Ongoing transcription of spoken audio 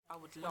I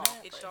would laugh.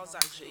 It does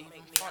actually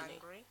make me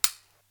angry.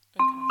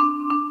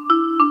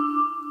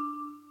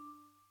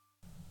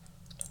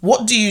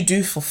 What do you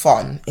do for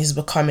fun is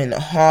becoming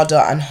a harder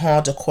and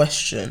harder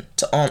question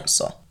to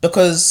answer.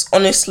 Because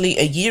honestly,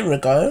 a year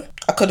ago,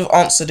 I could have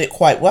answered it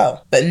quite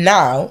well. But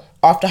now,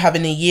 after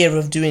having a year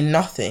of doing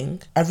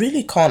nothing, I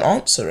really can't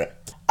answer it.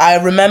 I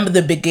remember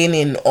the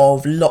beginning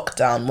of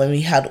lockdown when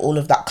we had all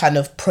of that kind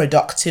of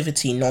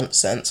productivity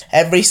nonsense.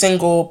 Every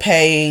single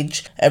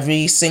page,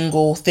 every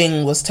single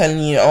thing was telling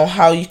you, oh,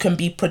 how you can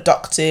be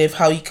productive,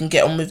 how you can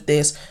get on with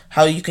this,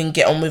 how you can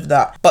get on with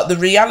that. But the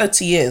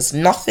reality is,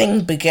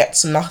 nothing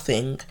begets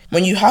nothing.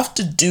 When you have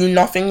to do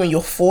nothing, when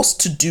you're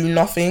forced to do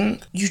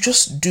nothing, you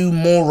just do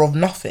more of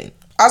nothing.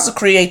 As a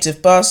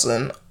creative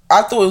person,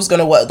 I thought it was going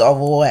to work the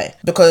other way,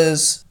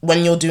 because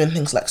when you're doing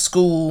things like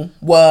school,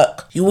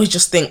 work, you always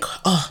just think,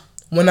 oh,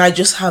 when I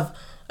just have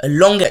a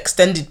longer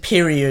extended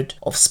period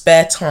of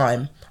spare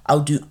time,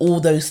 I'll do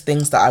all those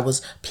things that I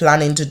was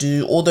planning to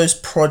do, all those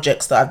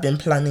projects that I've been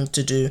planning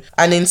to do.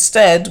 And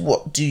instead,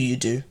 what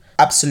do?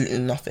 Absolutely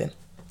nothing.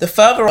 The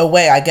further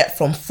away I get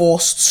from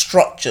forced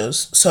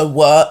structures, so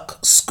work,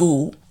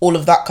 school, all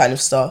of that kind of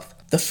stuff,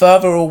 the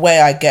further away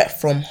I get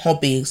from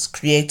hobbies,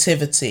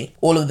 creativity,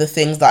 all of the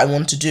things that I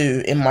want to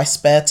do in my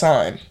spare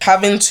time.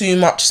 Having too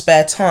much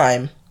spare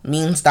time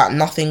means that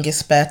nothing is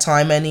spare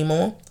time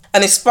anymore.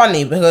 And it's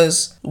funny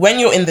because when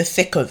you're in the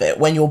thick of it,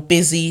 when you're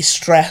busy,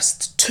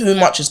 stressed, too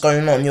much is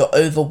going on, you're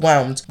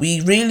overwhelmed, we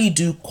really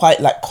do quite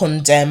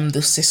condemn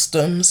the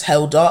systems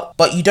held up,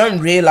 but you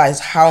don't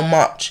realize how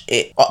much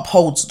it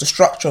upholds the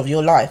structure of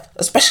your life,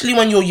 especially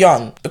when you're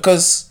young,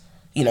 because,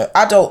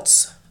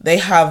 adults, they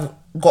have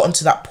gotten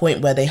to that point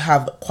where they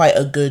have quite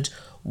a good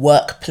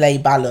work-play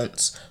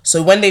balance.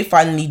 So when they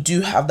finally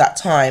do have that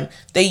time,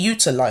 they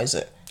utilize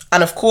it.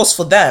 And of course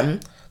for them,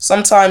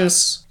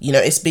 sometimes,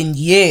 it's been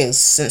years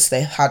since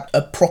they had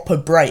a proper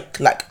break,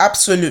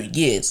 absolute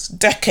years,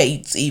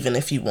 decades even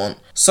if you want.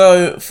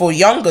 So for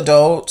young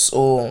adults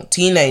or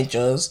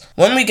teenagers,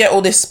 when we get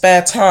all this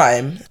spare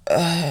time,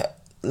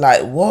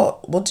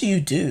 what do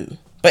you do?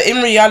 But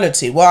in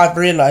reality, what I've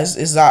realized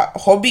is that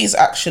hobbies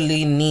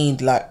actually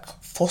need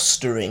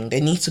fostering. They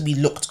need to be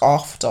looked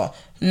after,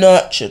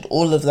 nurtured,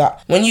 all of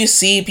that. When you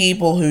see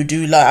people who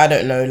do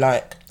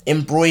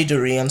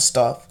embroidery and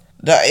stuff,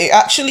 that it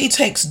actually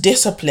takes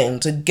discipline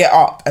to get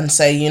up and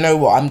say, you know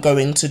what, I'm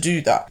going to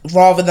do that,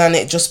 rather than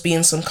it just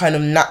being some kind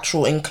of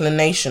natural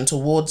inclination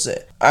towards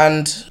it.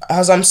 And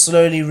as I'm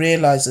slowly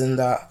realizing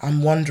that,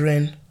 I'm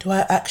wondering, do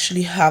I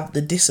actually have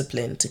the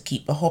discipline to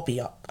keep a hobby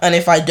up? And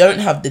if I don't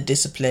have the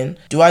discipline,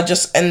 do I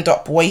just end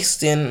up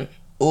wasting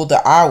all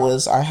the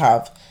hours I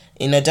have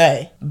in a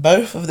day?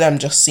 Both of them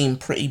just seem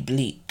pretty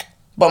bleak.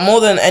 But more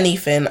than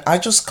anything, I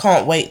just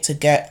can't wait to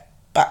get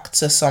back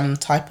to some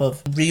type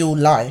of real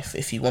life,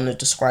 if you want to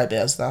describe it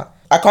as that.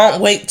 I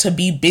can't wait to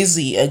be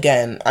busy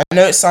again. I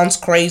know it sounds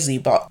crazy,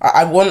 but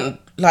I want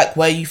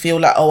where you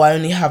feel I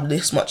only have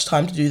this much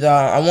time to do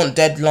that. I want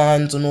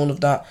deadlines and all of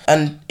that.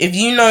 And if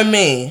you know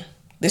me,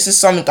 this is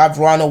something I've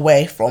run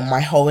away from my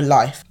whole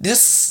life.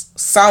 This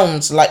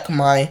sounds like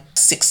my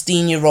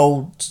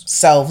 16-year-old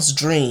self's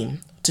dream,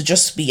 to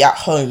just be at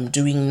home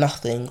doing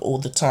nothing all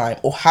the time,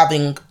 or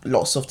having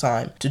lots of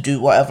time to do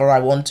whatever I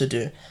want to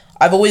do.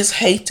 I've always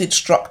hated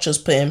structures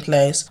put in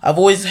place. I've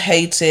always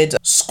hated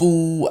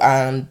school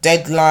and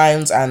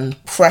deadlines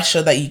and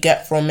pressure that you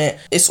get from it.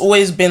 It's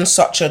always been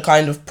such a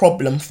kind of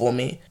problem for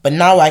me. But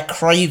now I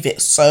crave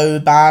it so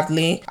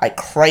badly. I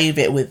crave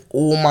it with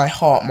all my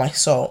heart, my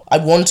soul. I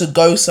want to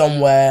go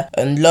somewhere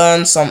and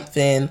learn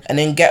something and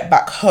then get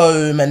back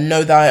home and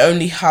know that I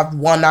only have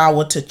 1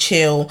 hour to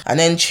chill, and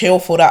then chill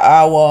for that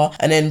hour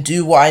and then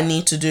do what I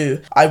need to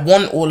do. I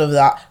want all of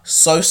that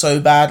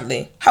so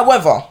badly.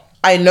 However,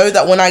 I know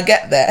that when I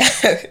get there,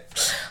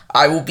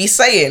 I will be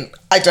saying,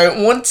 I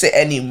don't want it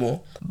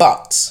anymore.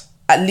 But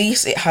at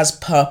least it has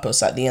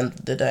purpose at the end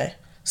of the day.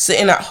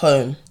 Sitting at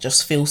home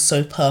just feels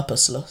so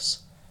purposeless.